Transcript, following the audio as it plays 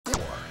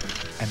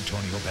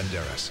Antonio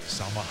Banderas,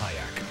 Salma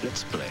Hayek.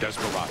 Let's play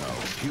Desperado,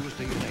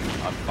 Tuesday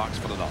night on Fox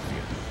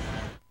Philadelphia.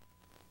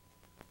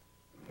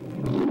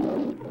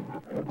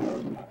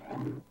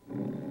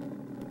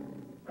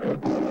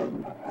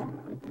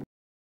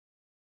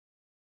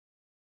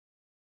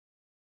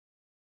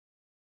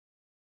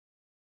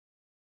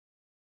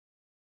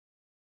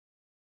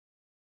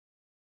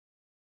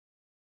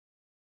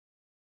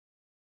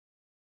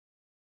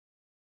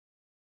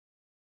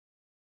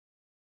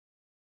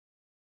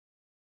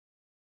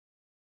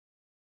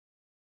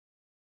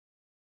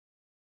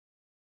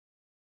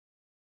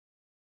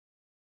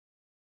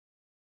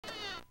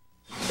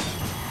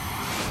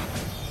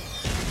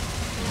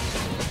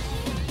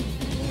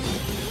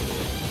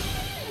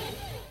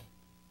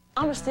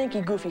 I'm a stinky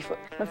goofy foot.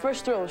 My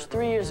first throw was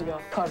 3 years ago.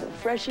 Caught in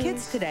Frasier.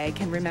 Kids today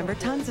can remember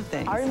tons of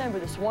things. I remember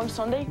this one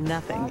Sunday.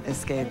 Nothing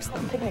escapes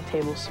them. Picnic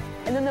tables.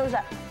 And then there was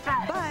that.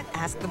 But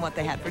ask them what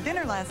they had for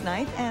dinner last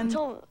night and...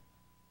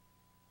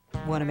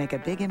 Want to make a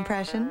big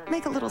impression?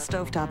 Make a little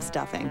stovetop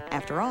stuffing.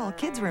 After all,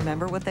 kids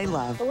remember what they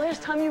love. The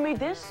last time you made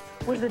this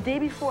was the day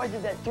before I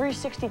did that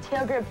 360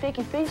 tail grab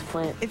fakey face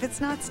plant. If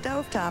it's not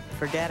stovetop,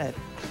 forget it.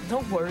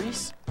 No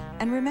worries.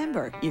 And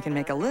remember, you can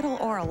make a little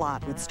or a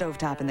lot with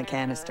stovetop in the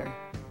canister.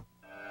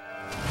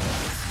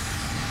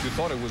 You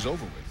thought it was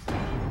over with,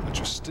 but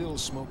you're still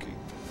smoking.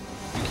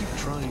 You keep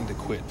trying to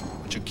quit,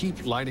 but you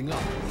keep lighting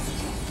up.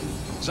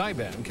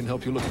 Zyban can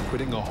help you look at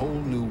quitting a whole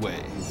new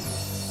way.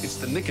 It's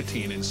the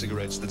nicotine in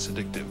cigarettes that's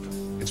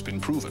addictive. It's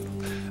been proven,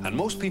 and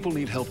most people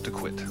need help to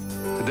quit.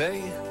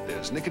 Today,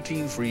 there's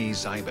nicotine-free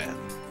Zyban.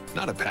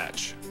 Not a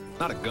patch,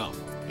 not a gum.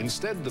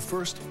 Instead, the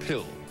first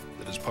pill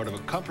that is part of a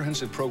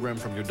comprehensive program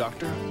from your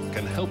doctor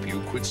can help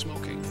you quit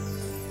smoking.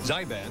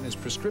 Zyban is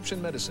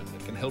prescription medicine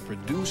that can help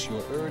reduce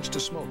your urge to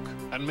smoke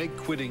and make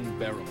quitting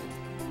bearable.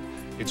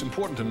 It's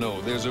important to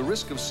know there's a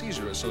risk of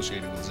seizure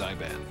associated with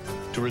Zyban.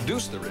 To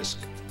reduce the risk,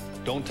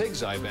 don't take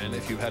Zyban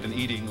if you've had an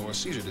eating or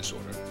seizure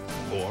disorder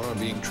or are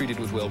being treated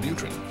with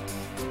Wellbutrin.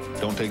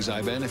 Don't take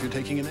Zyban if you're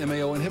taking an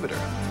MAO inhibitor.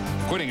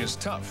 Quitting is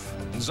tough,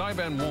 and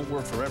Zyban won't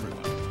work for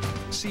everyone.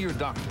 See your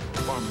doctor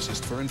or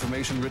pharmacist for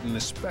information written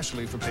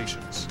especially for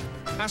patients.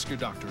 Ask your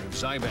doctor if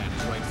Zyban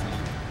is right for you.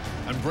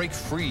 And break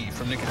free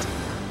from nicotine.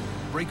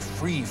 Break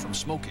free from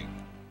smoking.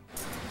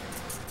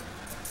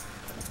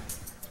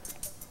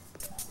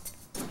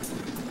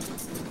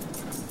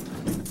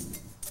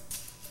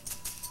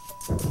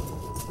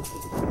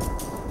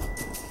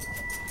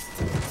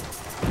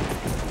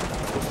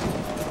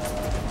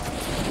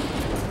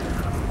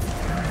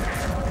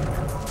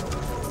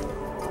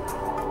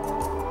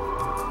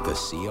 The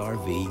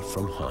CR-V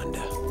from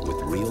Honda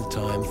with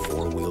real-time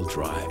four-wheel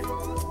drive.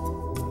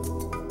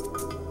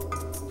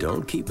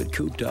 Don't keep it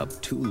cooped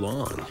up too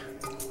long.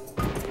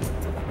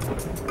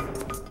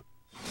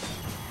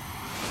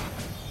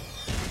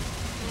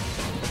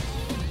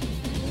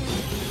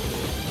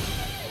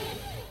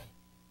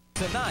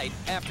 Tonight,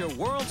 after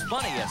World's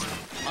Funniest,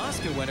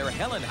 Oscar winner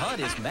Helen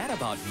Hunt is mad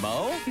about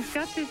Mo. He's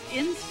got this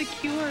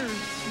insecure,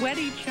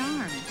 sweaty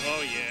charm.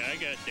 Oh, yeah, I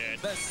got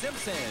that. The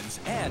Simpsons.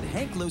 And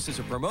Hank loses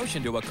a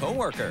promotion to a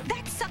coworker.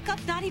 That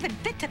suck-up's not even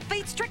fit to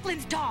feed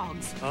Strickland's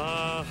dogs.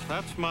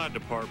 That's my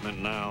department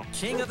now.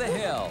 King of the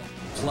Hill.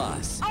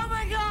 Plus... Oh,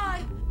 my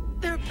God!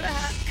 They're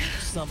back.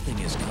 Something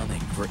is coming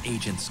for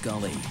Agent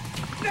Scully.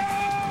 No!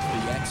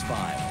 The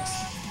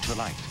X-Files.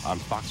 Tonight on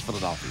Fox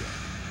Philadelphia.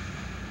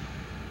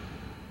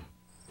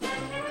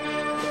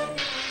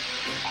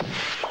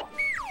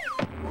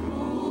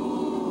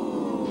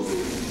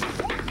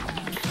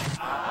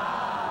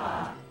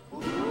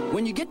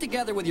 When you get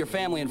together with your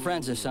family and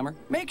friends this summer,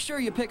 make sure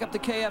you pick up the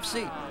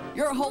KFC.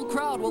 Your whole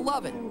crowd will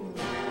love it.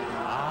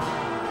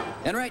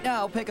 And right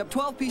now, pick up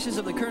 12 pieces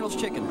of the Colonel's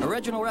Chicken,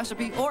 original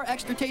recipe, or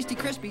extra tasty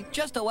crispy,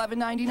 just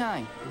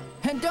 $11.99.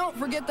 And don't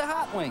forget the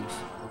hot wings.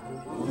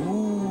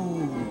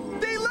 Ooh.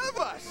 They love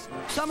us!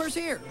 Summer's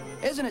here.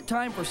 Isn't it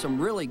time for some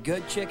really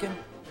good chicken?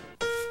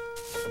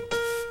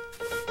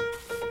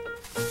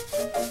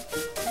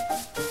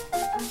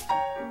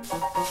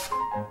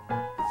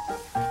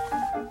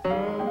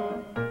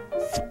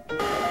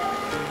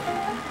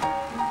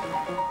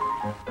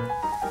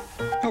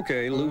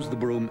 Okay, lose the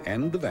broom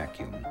and the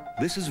vacuum.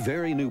 This is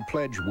very new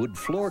Pledge Wood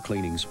Floor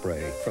Cleaning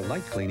Spray for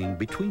light cleaning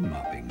between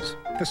moppings.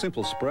 A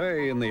simple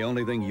spray, and the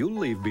only thing you'll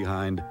leave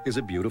behind is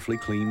a beautifully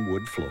clean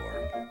wood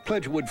floor.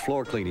 Pledge Wood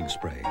Floor Cleaning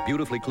Spray.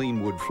 Beautifully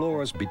clean wood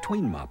floors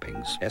between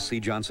moppings. SC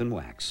Johnson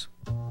Wax.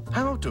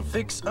 How to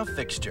fix a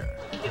fixture.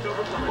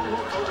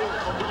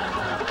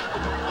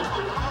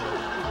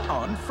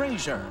 On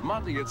Frasier.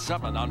 Monday at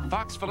 7 on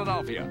Fox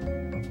Philadelphia.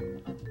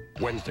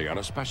 Wednesday on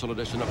a special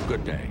edition of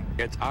Good Day.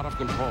 It's out of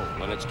control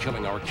and it's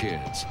killing our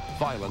kids.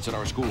 Violence in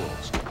our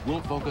schools.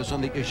 We'll focus on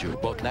the issue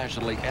both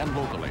nationally and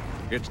locally.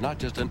 It's not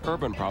just an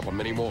urban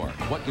problem anymore.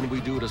 What can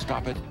we do to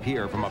stop it?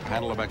 Hear from a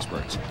panel of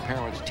experts,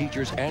 parents,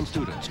 teachers, and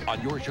students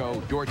on your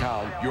show, your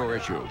town, your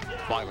issue.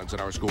 Violence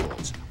in our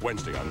schools.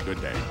 Wednesday on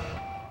Good Day.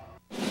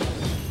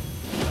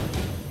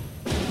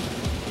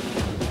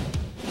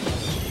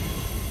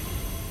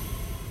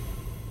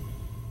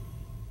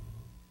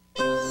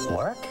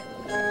 Work?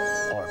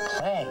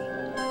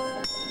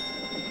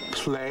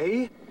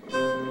 Play?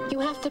 You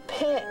have to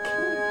pick.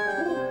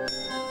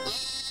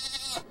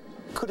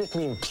 Could it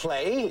mean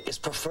play is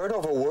preferred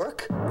over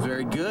work?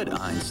 Very good,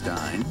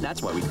 Einstein.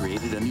 That's why we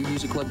created a new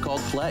music club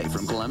called Play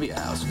from Columbia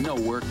House. No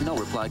work, no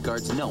reply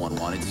cards, no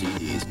unwanted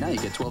CDs. Now you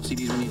get 12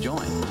 CDs when you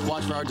join.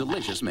 Watch for our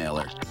delicious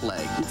mailer.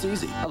 Play. It's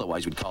easy.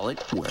 Otherwise, we'd call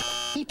it work.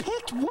 He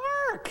picked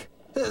work!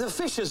 The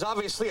fish is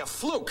obviously a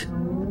fluke.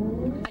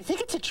 I think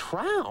it's a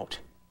trout.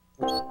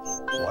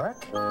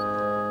 Work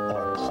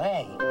or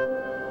play?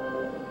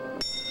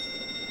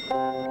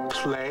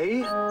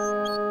 Play?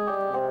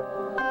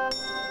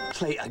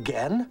 Play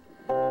again?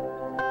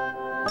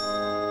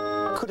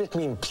 Could it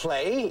mean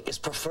play is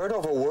preferred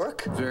over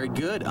work? Very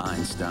good,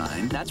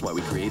 Einstein. That's why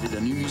we created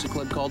a new music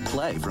club called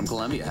Play from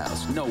Columbia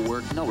House. No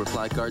work, no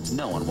reply cards,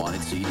 no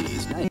unwanted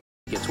CDs. Now you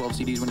get 12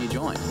 CDs when you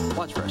join.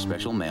 Watch for our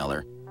special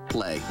mailer.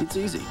 Play. It's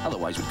easy.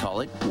 Otherwise, we'd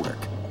call it work.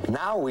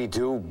 Now we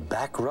do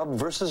back rub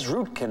versus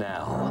root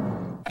canal.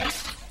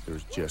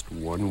 There's just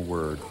one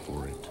word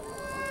for it.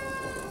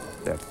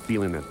 That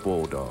feeling that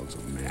Bulldog's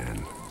a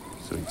man.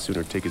 So he'd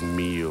sooner take his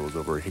meals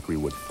over a hickory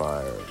wood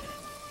fire.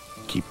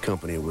 Keep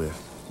company with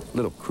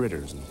little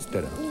critters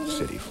instead of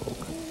city folk.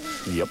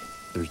 Yep,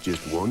 there's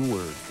just one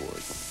word for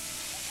it.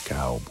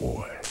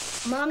 Cowboy.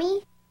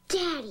 Mommy,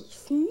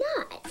 Daddy's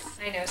nuts.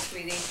 I know,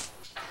 sweetie.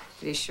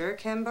 But he sure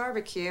can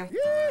barbecue.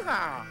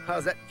 Yeehaw!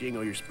 How's that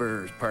jingle your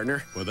spurs,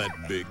 partner? Well, that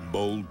big,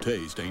 bold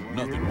taste ain't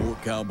nothing more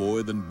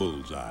cowboy than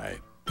bullseye.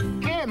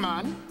 Hey,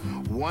 man.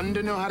 Want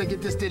to know how to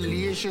get this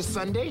delicious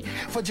sundae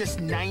for just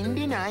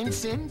 99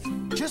 cents?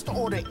 Just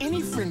order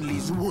any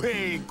Friendly's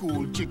way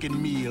cool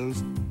chicken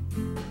meals.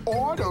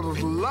 Or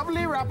those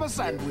lovely wrapper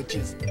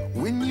sandwiches.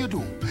 When you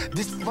do,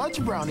 this fudge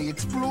brownie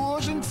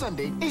explosion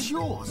sundae is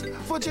yours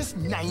for just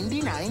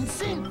 99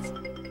 cents.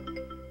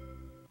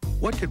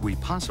 What could we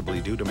possibly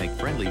do to make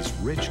Friendly's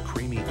rich,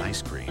 creamy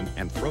ice cream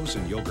and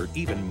frozen yogurt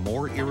even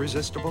more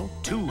irresistible?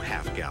 2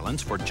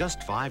 half-gallons for just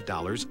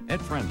 $5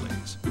 at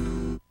Friendly's.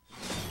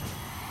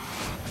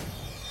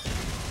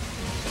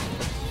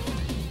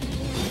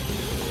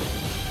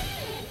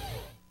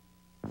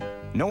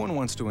 No one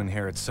wants to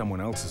inherit someone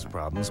else's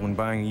problems when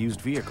buying a used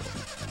vehicle.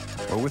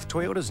 Or with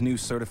Toyota's new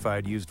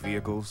certified used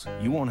vehicles,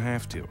 you won't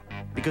have to,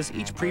 because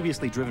each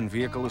previously driven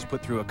vehicle is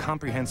put through a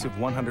comprehensive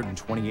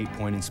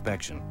 128-point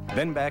inspection,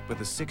 then backed with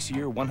a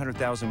 6-year,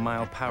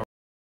 100,000-mile power.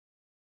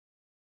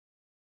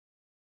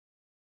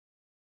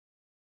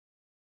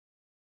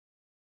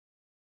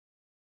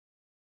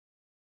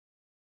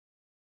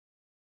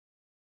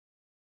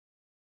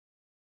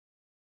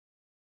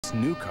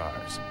 New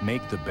cars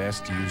make the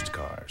best used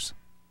cars.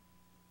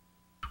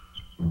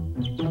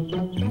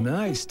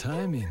 Nice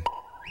timing.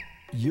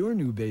 Your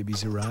new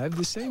babies arrived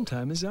the same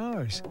time as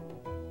ours.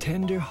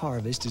 Tender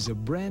Harvest is a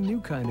brand new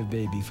kind of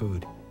baby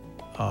food.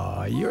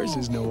 Yours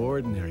is no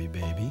ordinary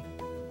baby,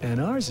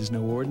 and ours is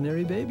no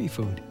ordinary baby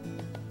food.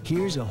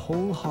 Here's a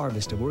whole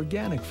harvest of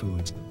organic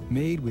foods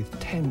made with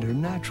tender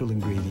natural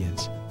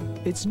ingredients.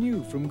 It's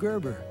new from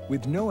Gerber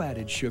with no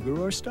added sugar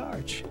or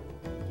starch.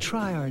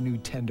 Try our new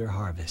Tender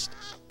Harvest.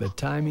 The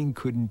timing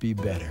couldn't be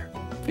better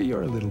for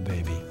your little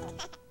baby.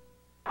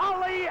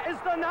 Ali is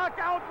the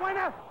knockout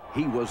winner.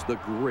 He was the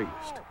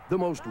greatest, the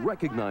most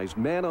recognized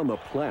man on the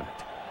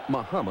planet,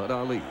 Muhammad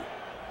Ali.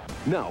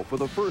 Now, for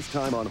the first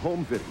time on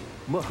home video,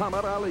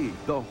 Muhammad Ali,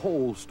 the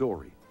whole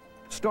story.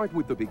 Start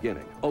with the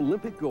beginning,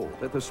 Olympic gold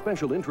at the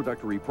special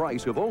introductory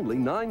price of only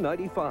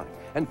 $9.95,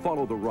 and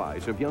follow the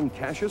rise of young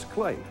Cassius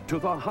Clay to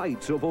the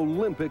heights of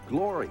Olympic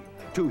glory,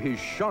 to his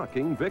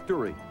shocking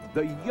victory,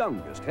 the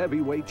youngest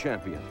heavyweight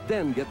champion.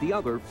 Then get the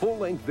other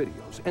full-length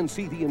videos and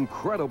see the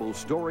incredible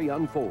story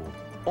unfold.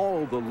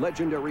 All the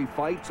legendary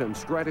fights and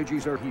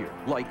strategies are here,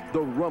 like the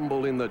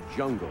Rumble in the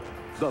Jungle,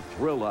 the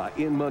Thrilla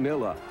in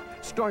Manila.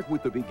 Start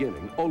with the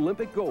beginning,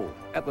 Olympic gold,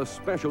 at the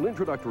special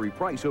introductory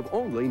price of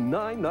only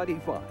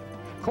 $9.95.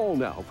 Call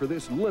now for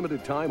this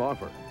limited time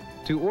offer.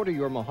 To order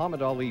your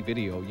Muhammad Ali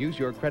video, use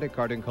your credit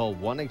card and call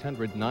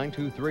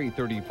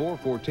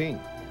 1-800-923-3414.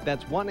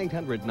 That's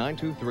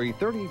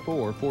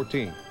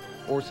 1-800-923-3414.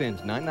 Or send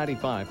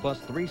 $9.95 plus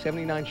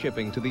 $3.79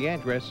 shipping to the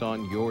address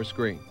on your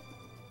screen.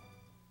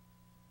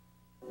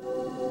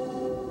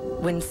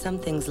 When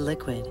something's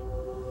liquid,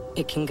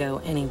 it can go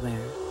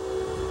anywhere.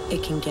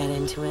 It can get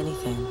into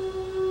anything.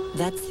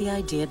 That's the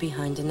idea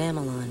behind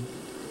EnamelOn,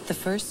 the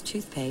first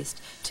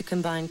toothpaste to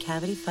combine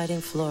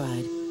cavity-fighting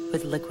fluoride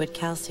with liquid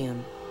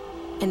calcium.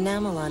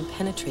 EnamelOn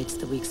penetrates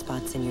the weak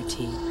spots in your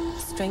teeth,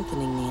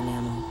 strengthening the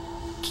enamel,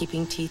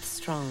 keeping teeth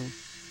strong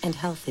and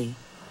healthy.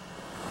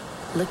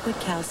 Liquid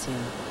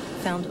calcium,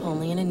 found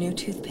only in a new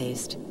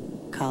toothpaste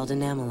called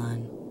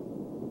EnamelOn.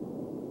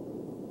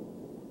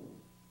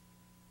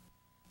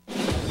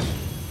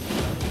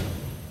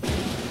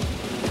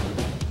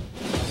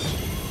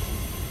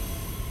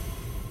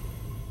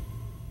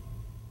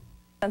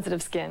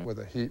 Sensitive skin. With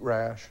a heat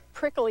rash.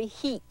 Prickly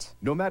heat.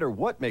 No matter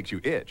what makes you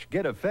itch,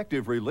 get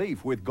effective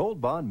relief with Gold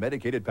Bond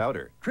Medicated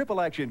Powder. Triple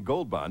Action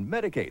Gold Bond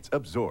medicates,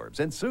 absorbs,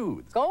 and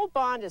soothes. Gold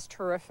Bond is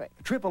terrific.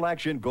 Triple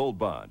Action Gold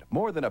Bond.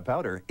 More than a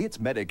powder, it's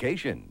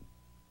medication.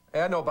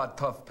 Hey, I know about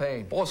tough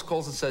pain. Boss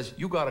calls and says,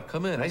 you gotta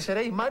come in. I said,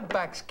 hey, my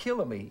back's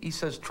killing me. He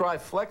says, try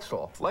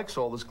FlexAll.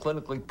 FlexAll is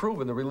clinically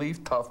proven to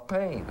relieve tough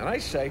pain. And I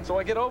say, so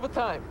I get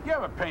overtime. You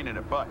have a pain in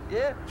the butt.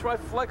 Yeah, try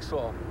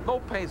FlexAll.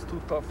 No pain's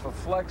too tough for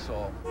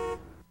FlexAll.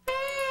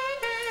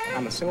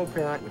 I'm a single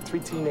parent with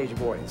 3 teenage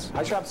boys.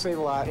 I shop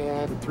Save-A-Lot,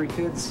 and with 3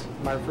 kids,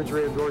 my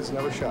refrigerator door is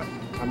never shut.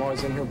 I'm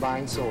always in here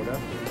buying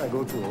soda. I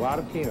go through a lot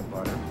of peanut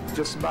butter.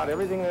 Just about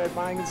everything that I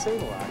buy in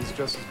Save-A-Lot is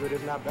just as good,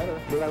 if not better,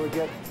 than I would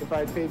get if I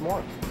had paid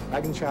more. I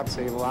can shop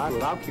Save-A-Lot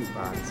without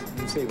coupons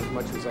and save as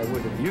much as I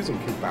would if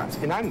using coupons,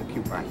 and I'm the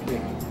coupon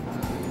king.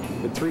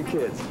 With 3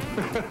 kids,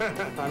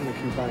 I'm the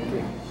coupon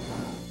king.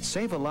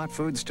 Save-A-Lot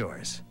food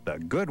stores, the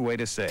good way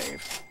to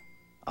save.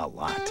 A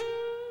lot.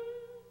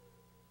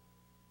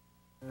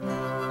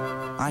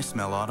 I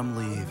smell autumn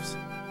leaves.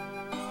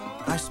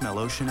 I smell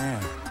ocean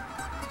air.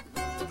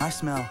 I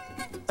smell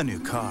a new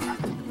car.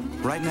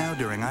 Right now,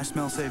 during I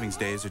Smell Savings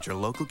Days at your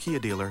local Kia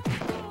dealer,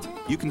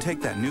 you can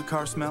take that new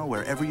car smell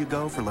wherever you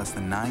go for less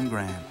than $9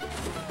 grand.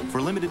 For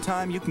a limited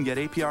time, you can get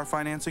APR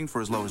financing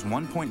for as low as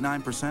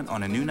 1.9%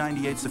 on a new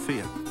 98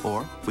 Sephia.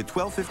 Or, with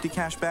 $12.50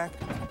 cash back,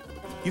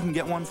 you can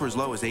get one for as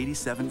low as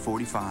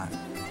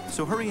 $87.45.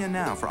 So hurry in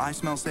now for I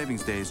Smell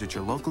Savings Days at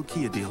your local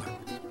Kia dealer.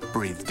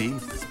 Breathe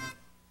deep.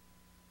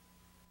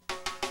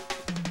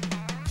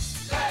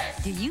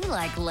 Do you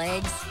like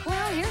legs?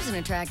 Well, here's an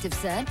attractive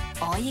set.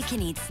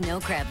 All-you-can-eat snow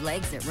crab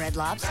legs at Red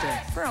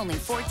Lobster for only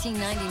 $14.99.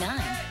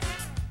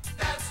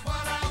 That's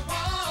what I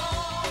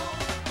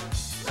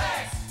want.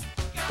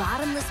 Legs.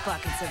 Bottomless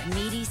buckets of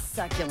meaty,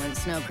 succulent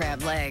snow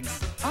crab legs.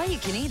 All you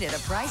can eat at a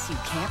price you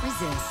can't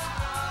resist.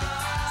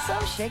 So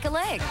shake a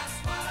leg.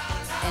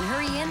 And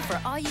hurry in for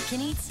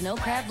all-you-can-eat snow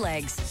crab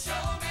legs.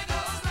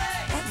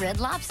 At Red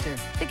Lobster,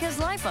 because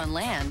life on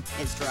land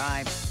is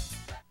dry.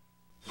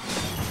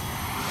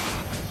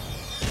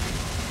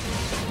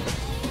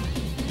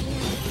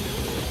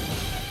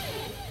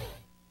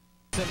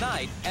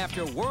 Tonight,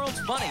 after World's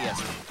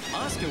Funniest,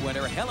 Oscar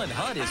winner Helen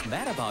Hunt is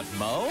mad about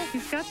Mo.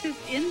 He's got this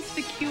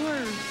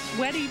insecure,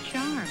 sweaty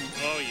charm.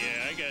 Oh,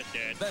 yeah, I got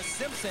that. The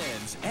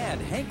Simpsons,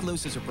 and Hank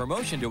loses a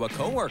promotion to a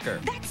coworker.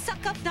 That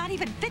suck-up's not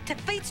even fit to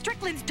feed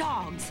Strickland's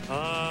dogs.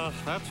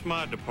 That's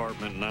my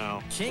department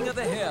now. King of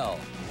the Hill.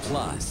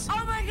 Plus,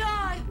 Oh, my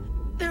God!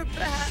 They're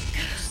back.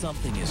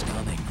 something is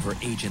coming for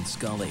Agent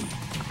Scully.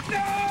 No!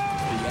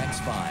 The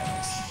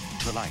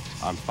X-Files. Tonight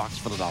on Fox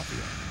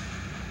Philadelphia.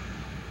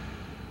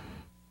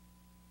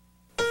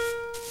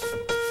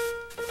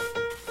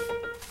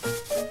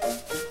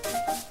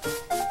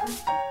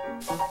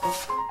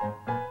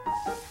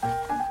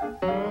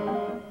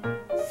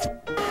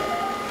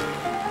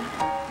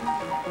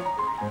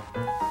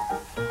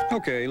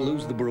 Okay,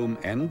 lose the broom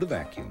and the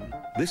vacuum.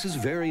 This is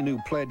very new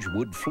Pledge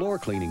Wood Floor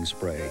Cleaning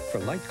Spray for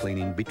light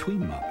cleaning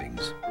between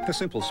moppings. A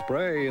simple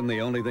spray, and the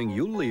only thing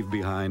you'll leave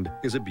behind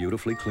is a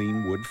beautifully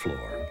clean wood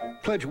floor.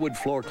 Pledge Wood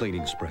Floor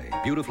Cleaning Spray.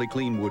 Beautifully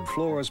clean wood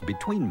floors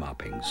between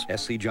moppings.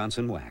 SC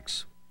Johnson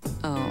Wax.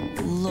 Oh,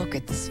 look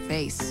at this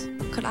face.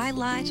 Could I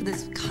lie to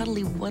this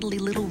cuddly-wuddly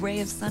little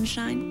ray of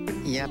sunshine?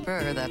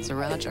 Yepper, that's a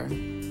Roger.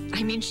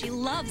 I mean, she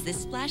loves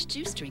this Splash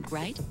juice drink,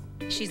 right?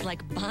 She's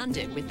like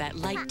bonded with that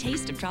light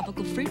taste of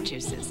tropical fruit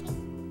juices.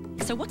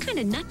 So what kind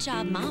of nut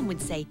job mom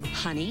would say,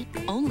 honey,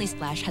 only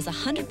Splash has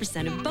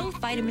 100% of both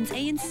vitamins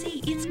A and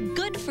C. It's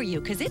good for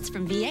you because it's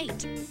from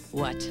V8.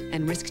 What,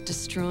 and risk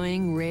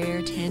destroying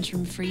rare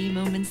tantrum-free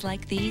moments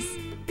like these?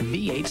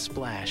 V8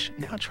 Splash.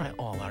 Now try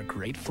all our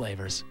great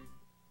flavors.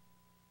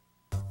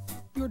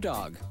 Your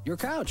dog, your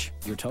couch,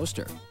 your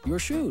toaster, your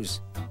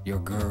shoes, your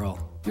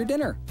girl, your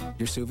dinner,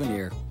 your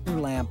souvenir, your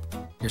lamp,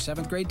 your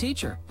 7th grade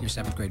teacher, your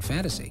 7th grade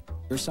fantasy,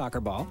 your soccer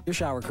ball, your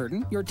shower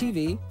curtain, your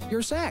TV,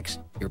 your sacks,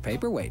 your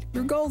paperweight,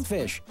 your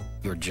goldfish,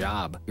 your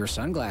job, your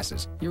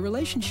sunglasses, your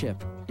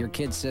relationship, your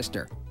kid's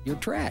sister, your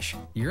trash,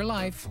 your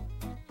life,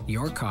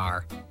 your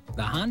car.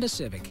 The Honda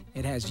Civic.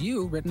 It has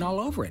you written all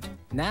over it.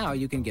 Now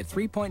you can get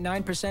 3.9%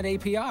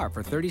 APR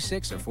for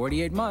 36 or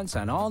 48 months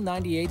on all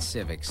 98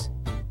 Civics.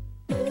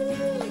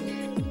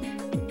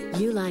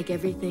 You like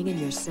everything in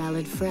your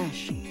salad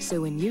fresh, so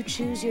when you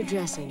choose your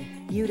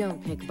dressing, you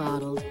don't pick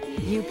bottled.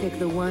 You pick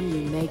the one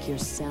you make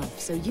yourself,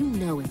 so you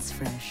know it's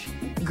fresh.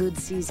 Good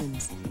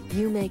Seasons.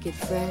 You make it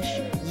fresh,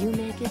 you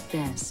make it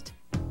best.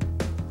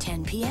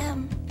 10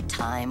 p.m.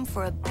 Time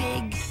for a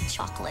big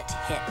chocolate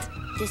hit.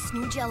 This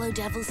new Jell-O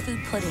Devil's Food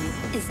Pudding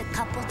is a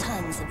couple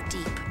tons of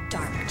deep,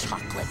 dark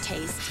chocolate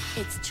taste.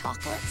 It's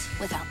chocolate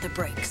without the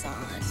brakes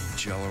on.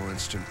 Jell-O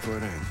Instant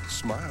Pudding.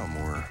 Smile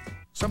more.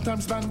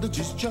 Sometimes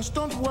bandages just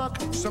don't work.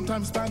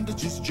 Sometimes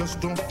bandages just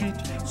don't fit.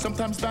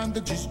 Sometimes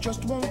bandages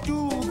just won't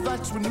do.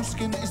 That's when New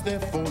Skin is there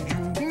for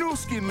you. New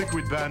Skin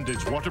Liquid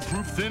Bandage.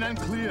 Waterproof, thin and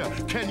clear.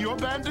 Can your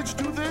bandage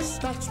do this?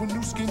 That's when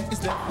New Skin is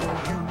there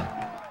for you.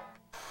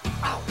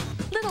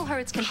 Little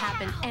hurts can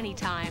happen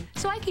anytime,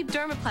 so I keep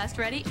Dermaplast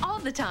ready all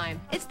the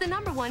time. It's the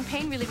 #1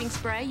 pain-relieving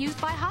spray used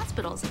by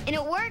hospitals. And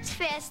it works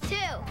fast, too.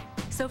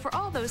 So for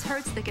all those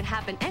hurts that can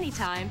happen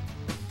anytime,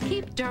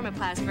 keep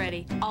Dermaplast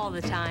ready all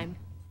the time.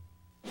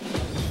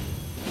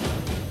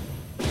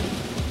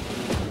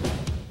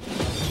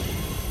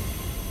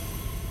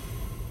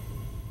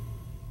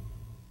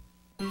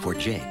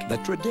 Jake, the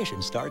tradition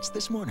starts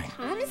this morning.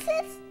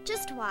 Thomas's?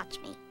 Just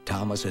watch me.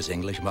 Thomas's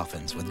English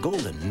muffins with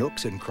golden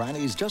nooks and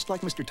crannies, just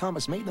like Mr.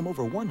 Thomas made them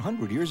over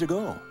 100 years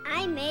ago.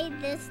 I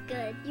made this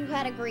good. You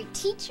had a great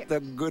teacher. The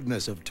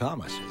goodness of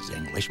Thomas's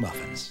English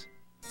muffins.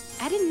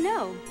 I didn't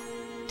know.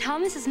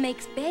 Thomas's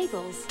makes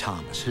bagels.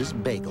 Thomas's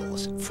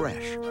bagels,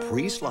 fresh,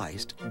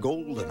 pre-sliced,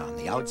 golden on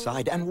the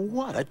outside, and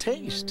what a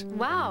taste!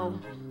 Wow,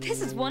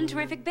 this is one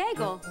terrific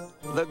bagel.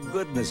 The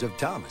goodness of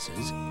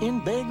Thomas's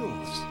in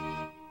bagels.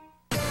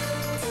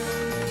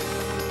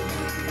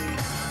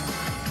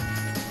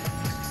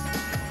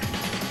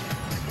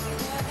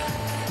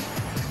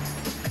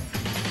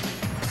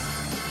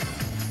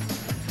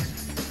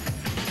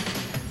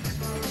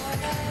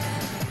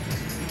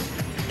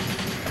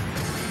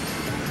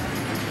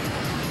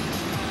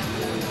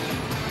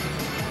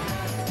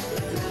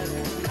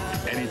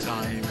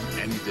 Anytime,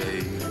 any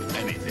day,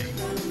 anything.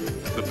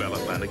 The Bell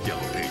Atlantic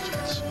Yellow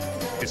Pages.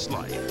 It's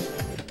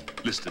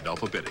life, listed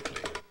alphabetically.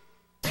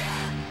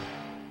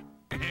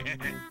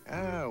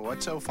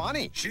 What's so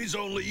funny? She's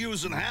only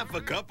using half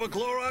a cup of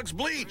Clorox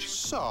bleach.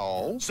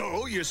 So?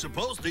 So you're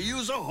supposed to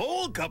use a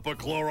whole cup of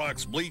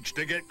Clorox bleach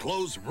to get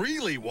clothes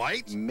really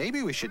white.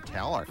 Maybe we should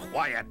tell her.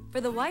 Quiet.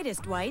 For the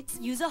whitest whites,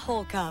 use a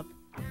whole cup.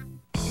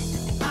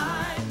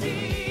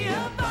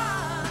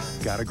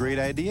 Got a great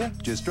idea?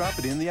 Just drop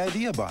it in the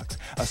Idea Box,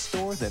 a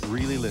store that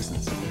really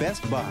listens.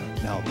 Best Buy.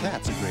 Now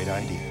that's a great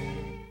idea.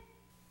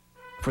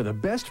 For the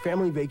best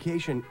family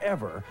vacation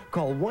ever,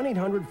 call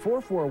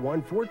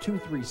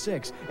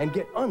 1-800-441-4236 and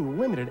get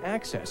unlimited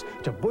access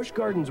to Busch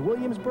Gardens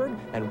Williamsburg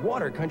and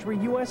Water Country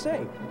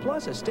USA,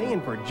 plus a stay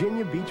in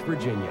Virginia Beach,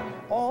 Virginia.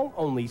 All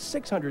only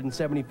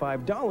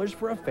 $675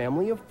 for a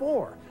family of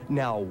 4.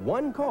 Now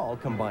one call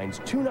combines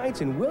 2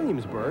 nights in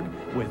Williamsburg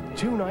with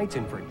 2 nights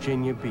in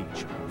Virginia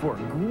Beach for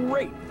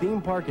great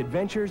theme park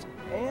adventures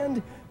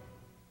and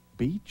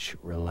beach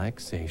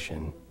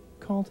relaxation.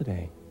 Call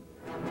today.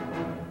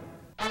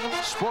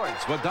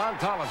 Sports with Don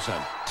Tollefson,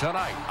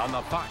 tonight on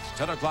the Fox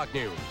 10 o'clock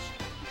news.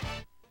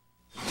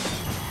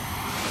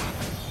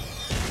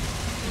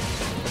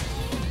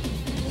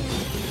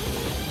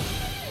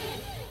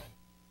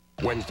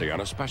 Wednesday on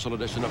a special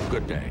edition of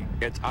Good Day.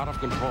 It's out of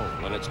control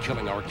and it's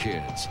killing our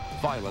kids.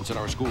 Violence in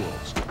our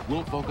schools.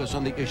 We'll focus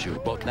on the issue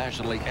both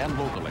nationally and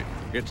locally.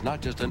 It's not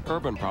just an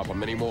urban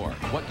problem anymore.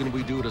 What can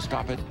we do to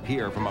stop it?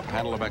 Hear from a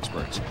panel of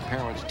experts,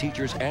 parents,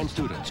 teachers, and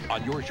students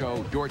on your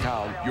show, your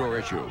town, your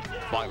issue.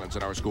 Violence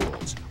in our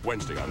schools.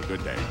 Wednesday on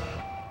Good Day.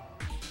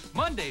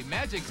 Monday,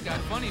 Magic's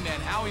got funny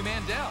man Howie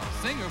Mandel,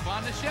 singer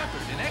Vonda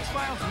Shepard, and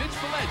X-Files Mitch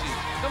Pileggi.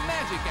 The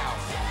Magic Hour.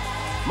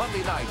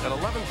 Monday night at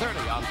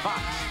 11:30 on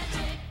Fox.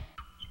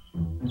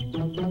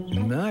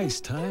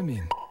 Nice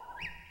timing.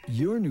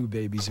 Your new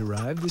babies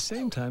arrived the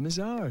same time as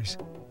ours.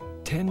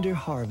 Tender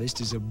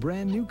Harvest is a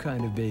brand new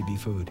kind of baby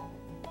food.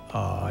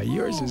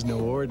 Yours is no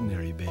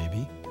ordinary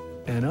baby,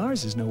 and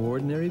ours is no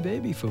ordinary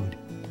baby food.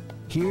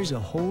 Here's a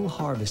whole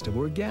harvest of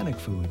organic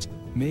foods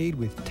made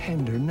with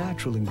tender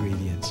natural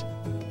ingredients.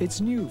 It's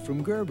new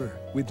from Gerber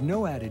with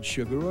no added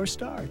sugar or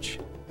starch.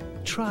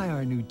 Try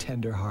our new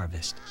Tender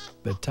Harvest.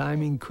 The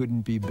timing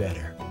couldn't be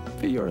better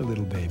for your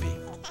little baby.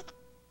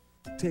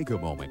 Take a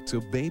moment to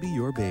baby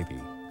your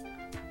baby.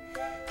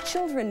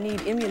 Children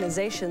need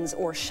immunizations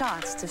or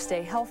shots to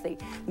stay healthy.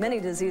 Many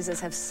diseases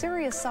have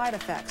serious side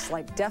effects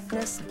like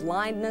deafness,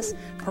 blindness,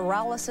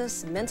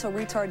 paralysis, mental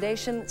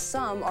retardation.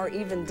 Some are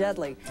even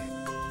deadly.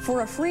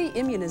 For a free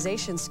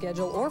immunization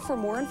schedule or for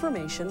more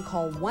information,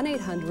 call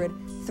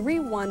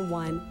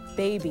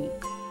 1-800-311-BABY.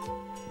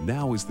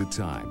 Now is the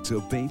time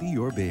to baby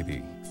your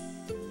baby.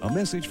 A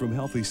message from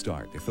Healthy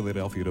Start, the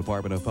Philadelphia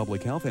Department of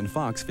Public Health, and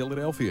Fox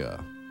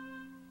Philadelphia.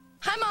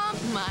 Hi, Mom.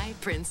 My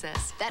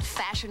princess. That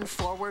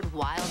fashion-forward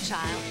wild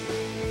child.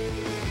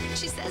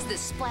 She says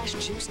this Splash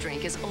juice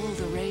drink is all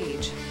the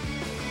rage.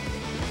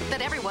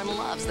 That everyone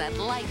loves that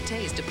light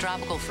taste of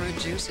tropical fruit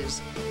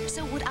juices.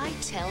 So would I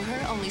tell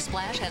her only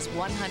Splash has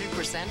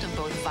 100% of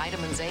both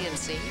vitamins A and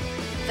C?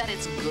 That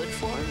it's good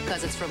for her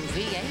because it's from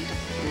V8?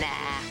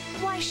 Nah.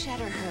 Why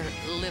shatter her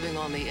living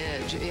on the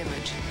edge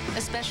image?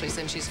 Especially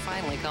since she's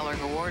finally color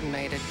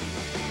coordinated.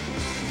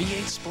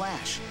 V8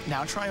 Splash.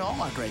 Now try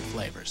all our great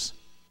flavors.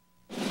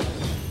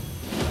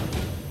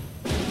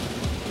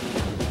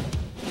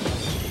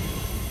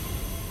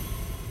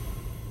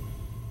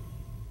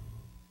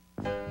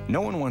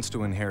 No one wants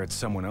to inherit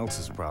someone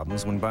else's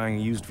problems when buying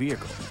a used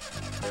vehicle.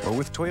 Or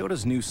with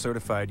Toyota's new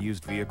certified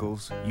used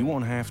vehicles, you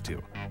won't have to,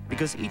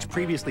 because each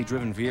previously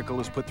driven vehicle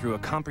is put through a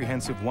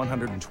comprehensive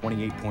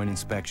 128-point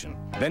inspection,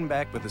 then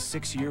backed with a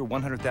 6-year,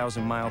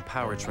 100,000-mile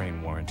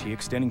powertrain warranty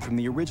extending from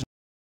the original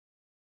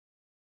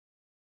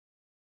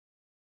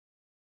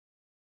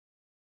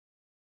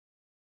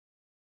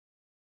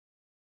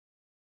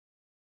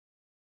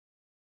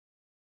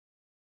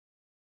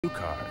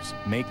cars.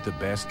 Make the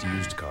best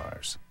used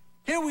cars.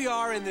 Here we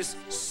are in this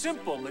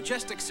simple,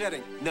 majestic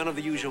setting. None of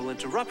the usual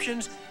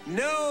interruptions,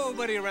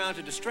 nobody around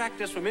to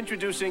distract us from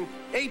introducing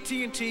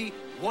AT&T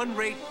One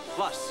Rate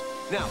Plus.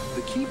 Now,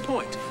 the key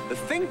point, the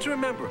thing to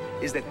remember,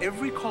 is that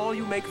every call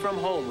you make from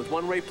home with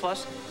One Rate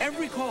Plus,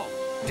 every call,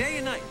 day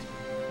and night,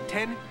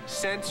 10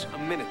 cents a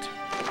minute.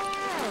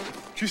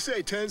 Did you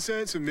say 10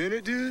 cents a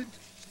minute, dude?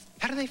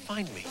 How do they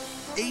find me?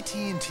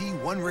 AT&T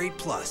One Rate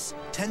Plus.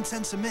 10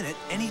 cents a minute,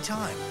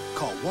 anytime.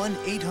 Call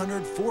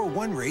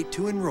 1-800-4-1-RATE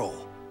to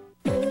enroll.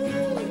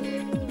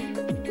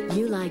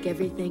 You like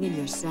everything in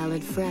your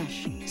salad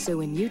fresh, so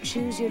when you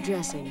choose your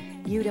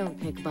dressing, you don't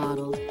pick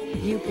bottled.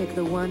 You pick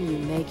the one you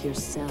make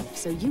yourself,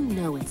 so you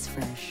know it's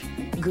fresh.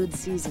 Good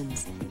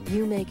Seasons.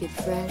 You make it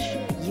fresh,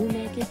 you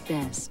make it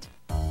best.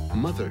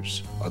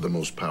 Mothers are the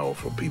most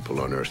powerful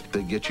people on earth.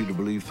 They get you to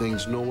believe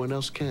things no one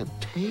else can.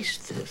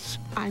 Taste this.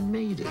 I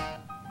made it.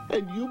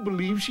 And you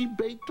believe she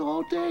baked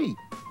all day.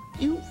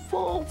 You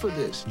fall for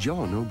this.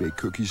 Y'all know bake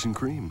cookies and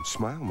cream.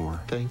 Smile more.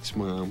 Thanks,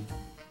 Mom.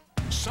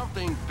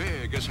 Something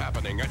big is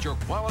happening at your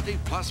Quality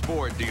Plus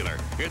Ford dealer.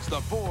 It's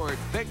the Ford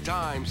Big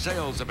Time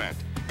Sales Event.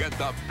 Get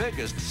the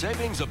biggest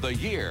savings of the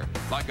year,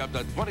 like up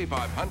to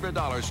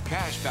 $2,500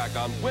 cash back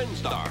on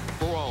Windstar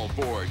for all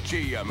Ford,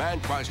 GM,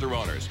 and Chrysler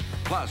owners.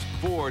 Plus,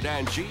 Ford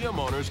and GM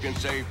owners can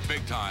save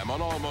big time on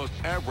almost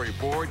every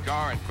Ford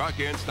car and truck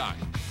in stock.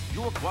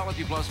 Your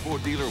Quality Plus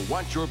Ford dealer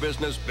wants your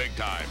business big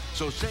time.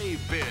 So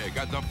save big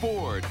at the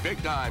Ford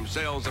Big Time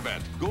Sales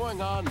Event.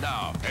 Going on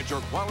now at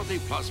your Quality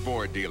Plus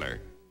Ford dealer.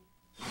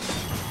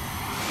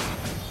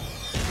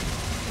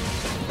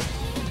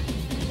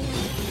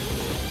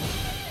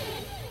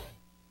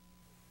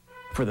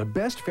 For the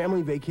best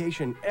family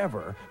vacation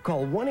ever,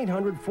 call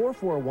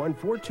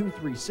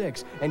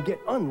 1-800-441-4236 and get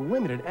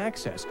unlimited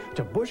access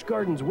to Busch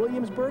Gardens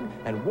Williamsburg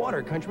and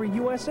Water Country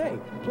USA,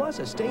 plus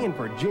a stay in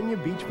Virginia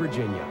Beach,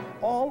 Virginia.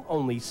 All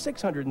only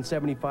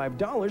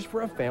 $675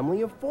 for a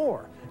family of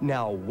 4.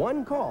 Now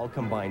one call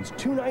combines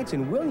 2 nights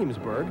in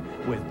Williamsburg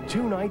with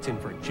 2 nights in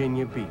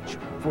Virginia Beach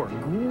for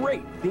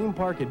great theme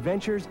park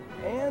adventures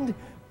and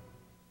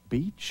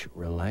beach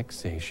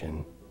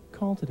relaxation.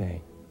 Call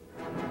today.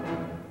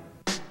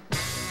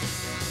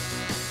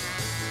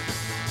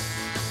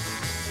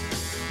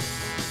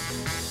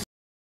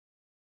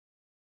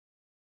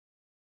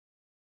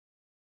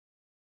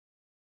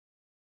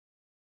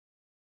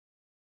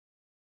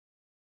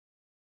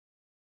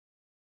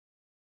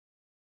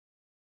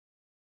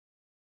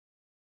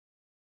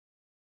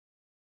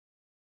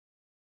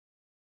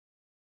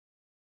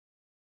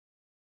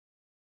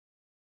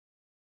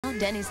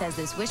 Denny's has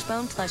this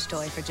Wishbone plush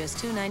toy for just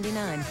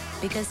 $2.99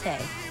 because,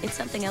 hey, it's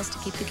something else to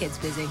keep the kids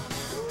busy.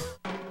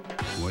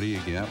 What do you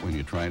get when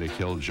you try to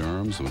kill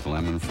germs with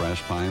lemon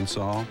fresh pine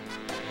sol?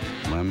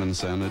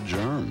 Lemon-scented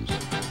germs.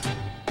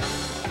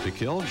 To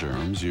kill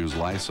germs, use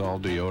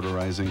Lysol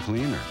deodorizing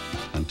cleaner.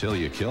 Until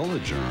you kill the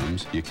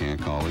germs, you can't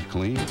call it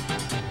clean.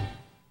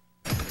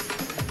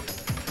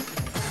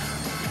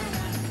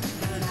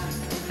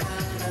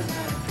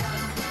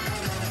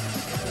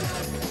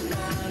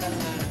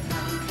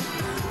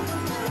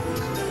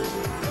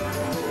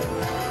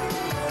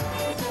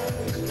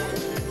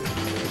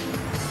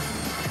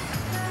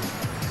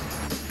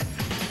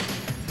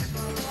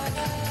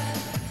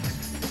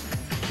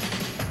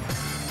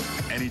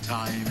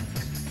 Anytime,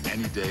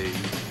 any day,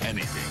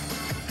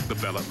 anything. The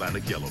Bell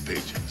Atlantic Yellow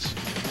Pages.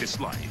 It's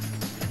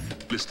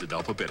life, listed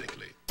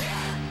alphabetically.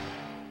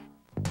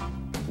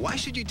 Why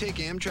should you take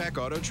Amtrak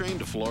Auto Train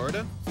to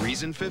Florida?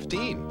 Reason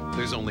 15.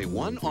 There's only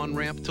one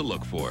on-ramp to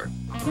look for.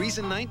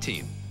 Reason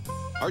 19.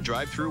 Our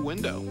drive-through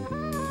window.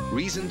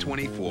 Reason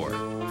 24.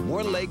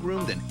 More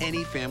legroom than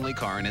any family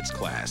car in its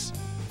class.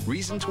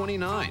 Reason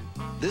 29.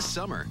 This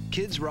summer,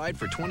 kids ride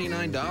for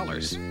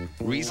 $29.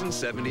 Reason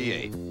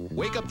 78.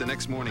 Wake up the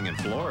next morning in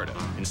Florida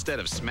instead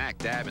of smack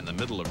dab in the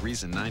middle of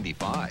Reason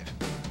 95.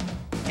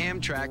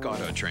 Amtrak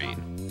Auto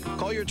Train.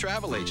 Call your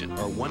travel agent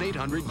or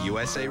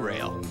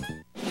 1-800-USA-RAIL.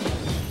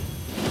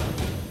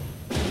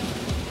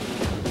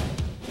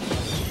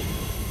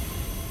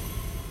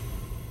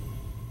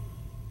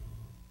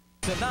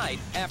 Tonight,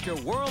 after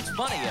World's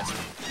Funniest,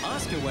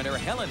 Oscar winner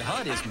Helen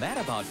Hunt is mad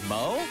about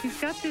Mo. He's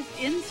got this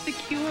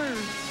insecure,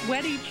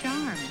 sweaty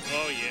charm.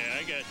 Oh, yeah,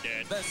 I got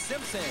that. The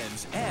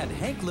Simpsons, and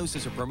Hank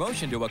loses a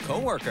promotion to a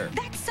coworker.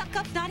 That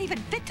suck-up's not even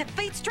fit to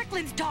feed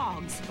Strickland's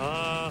dogs.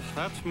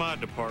 That's my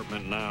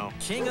department now.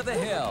 King of the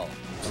Hill,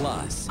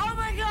 plus... Oh,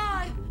 my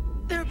God!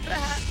 They're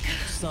back.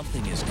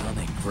 Something is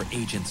coming for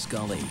Agent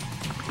Scully.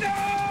 No!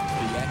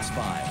 The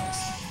X-Files.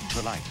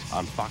 Tonight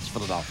on Fox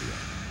Philadelphia.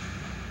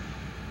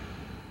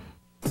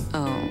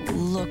 Oh,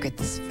 look at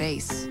this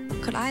face.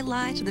 Could I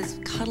lie to this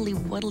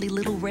cuddly-wuddly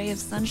little ray of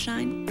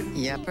sunshine?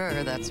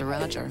 Yepper, that's a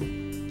Roger.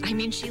 I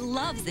mean, she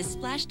loves this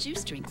Splash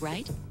juice drink,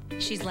 right?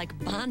 She's like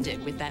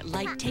bonded with that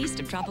light taste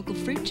of tropical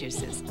fruit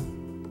juices.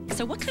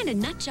 So what kind of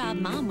nut job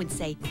mom would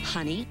say,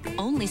 honey,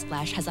 only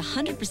Splash has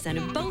 100%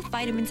 of both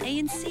vitamins A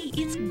and C.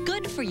 It's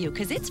good for you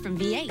because it's from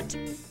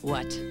V8.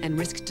 What, and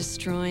risk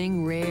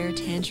destroying rare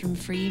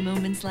tantrum-free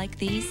moments like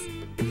these?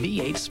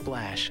 V8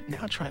 Splash.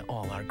 Now try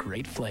all our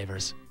great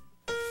flavors.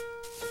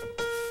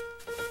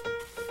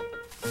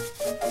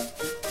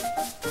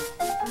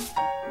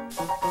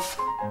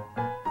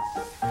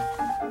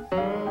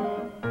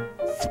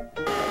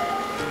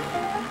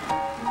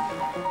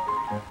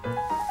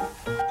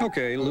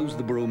 Okay, lose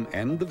the broom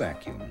and the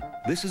vacuum.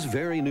 This is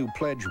very new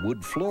Pledge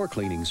Wood Floor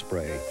Cleaning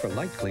Spray for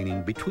light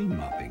cleaning between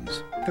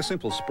moppings. A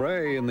simple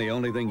spray, and the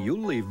only thing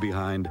you'll leave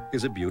behind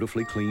is a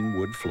beautifully clean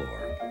wood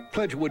floor.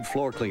 Pledge Wood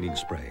Floor Cleaning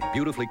Spray.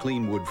 Beautifully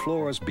clean wood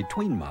floors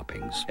between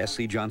moppings.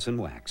 SC Johnson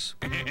Wax.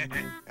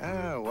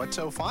 What's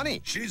so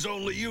funny? She's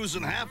only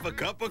using half a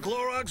cup of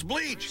Clorox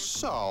bleach.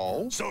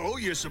 So? So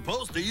you're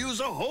supposed to use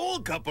a whole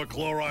cup of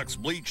Clorox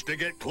bleach to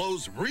get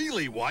clothes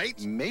really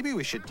white. Maybe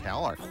we should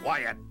tell her.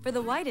 Quiet. For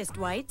the whitest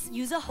whites,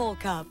 use a whole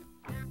cup.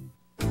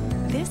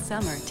 This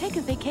summer, take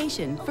a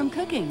vacation from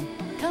cooking.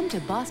 Come to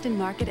Boston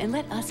Market and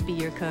let us be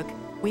your cook.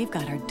 We've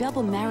got our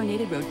double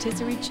marinated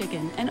rotisserie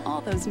chicken and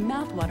all those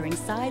mouth-watering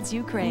sides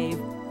you crave.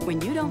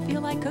 When you don't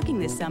feel like cooking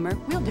this summer,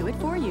 we'll do it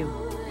for you.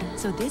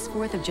 So this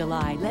 4th of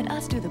July, let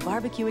us do the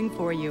barbecuing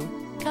for you.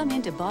 Come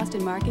into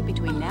Boston Market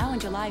between now and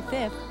July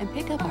 5th and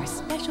pick up our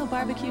special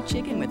barbecue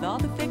chicken with all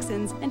the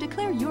fixins and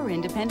declare your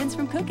independence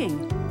from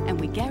cooking. And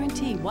we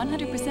guarantee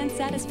 100%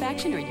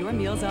 satisfaction or your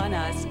meal's on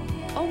us.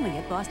 Only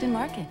at Boston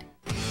Market.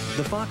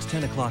 The Fox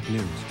 10 o'clock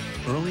news.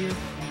 Earlier,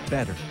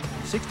 better.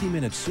 60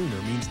 minutes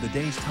sooner means the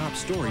day's top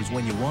stories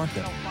when you want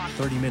them.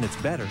 30 minutes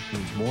better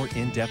means more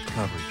in-depth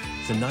coverage.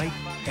 Tonight,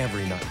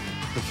 every night.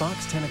 The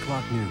Fox 10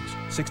 o'clock news.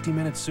 60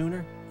 minutes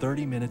sooner,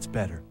 30 minutes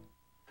better.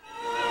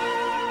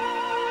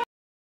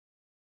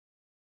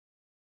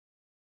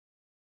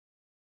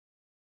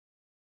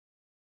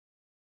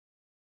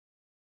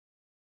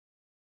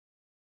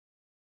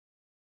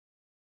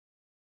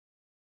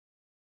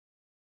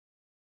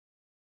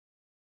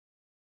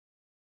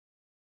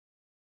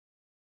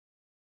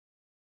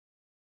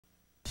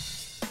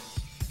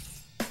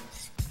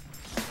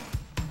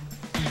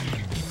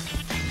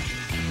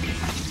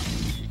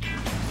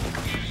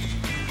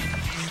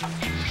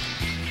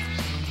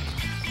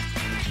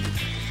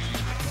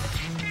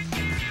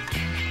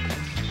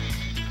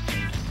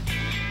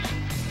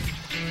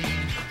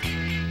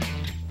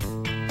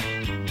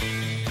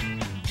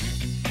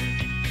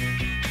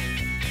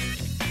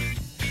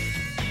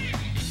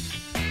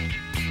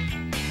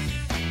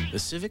 The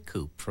Civic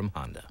Coupe from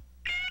Honda.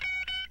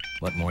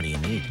 What more do you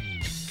need?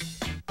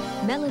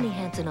 Melanie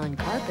Hansen on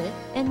carpet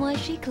and why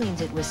she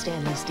cleans it with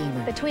Stanley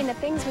Steamer. Between the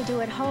things we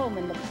do at home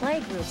and the play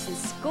groups and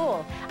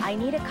school, I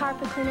need a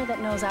carpet cleaner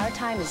that knows our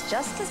time is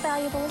just as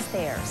valuable as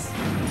theirs.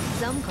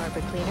 Some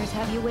carpet cleaners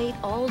have you wait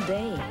all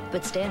day,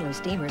 but Stanley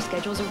Steamer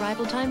schedules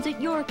arrival times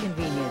at your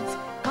convenience.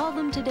 Call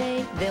them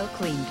today, they'll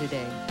clean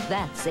today.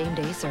 That's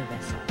same-day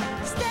service.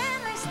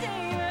 Stanley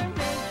Steamer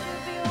makes you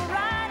feel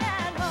right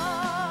at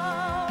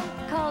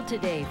home. Call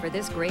today for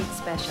this great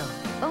special,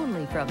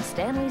 only from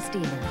Stanley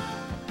Steamer.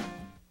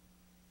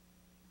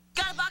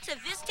 Got a box of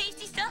this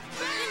tasty stuff?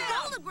 Then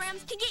Golden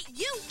Grams can get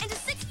you into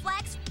Six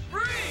Flags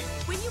free!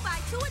 When you buy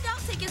 2 adult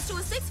tickets to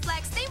a Six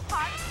Flags theme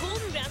park,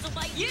 Golden Grams will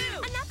buy you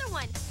another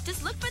one.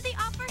 Just look for the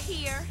offer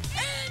here.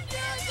 And you're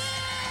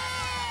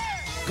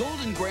there!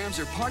 Golden Grams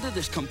are part of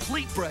this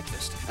complete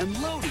breakfast and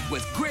loaded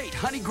with great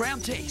honey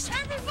graham taste.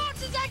 Every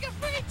box is like a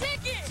free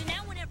ticket! So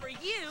now whenever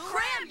you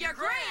cram your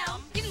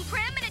gram, you can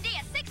cram in a day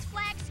at Six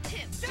Flags too.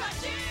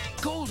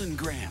 Golden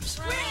Grams.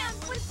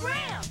 Grams with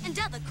grams and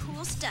other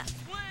cool stuff.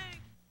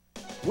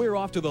 We're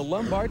off to the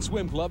Lombard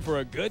Swim Club for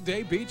a good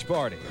day beach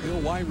party. Bill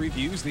White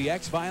reviews the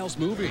X-Files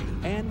movie,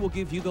 and we'll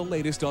give you the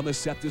latest on the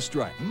set to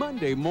strike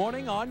Monday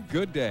morning on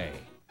Good Day.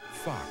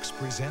 Fox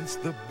presents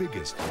the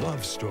biggest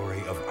love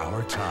story of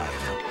our time.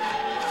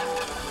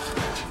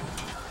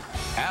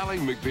 Ally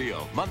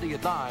McBeal, Monday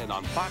at 9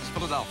 on Fox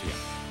Philadelphia.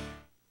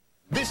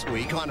 This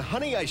week on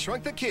Honey, I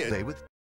Shrunk the Kids.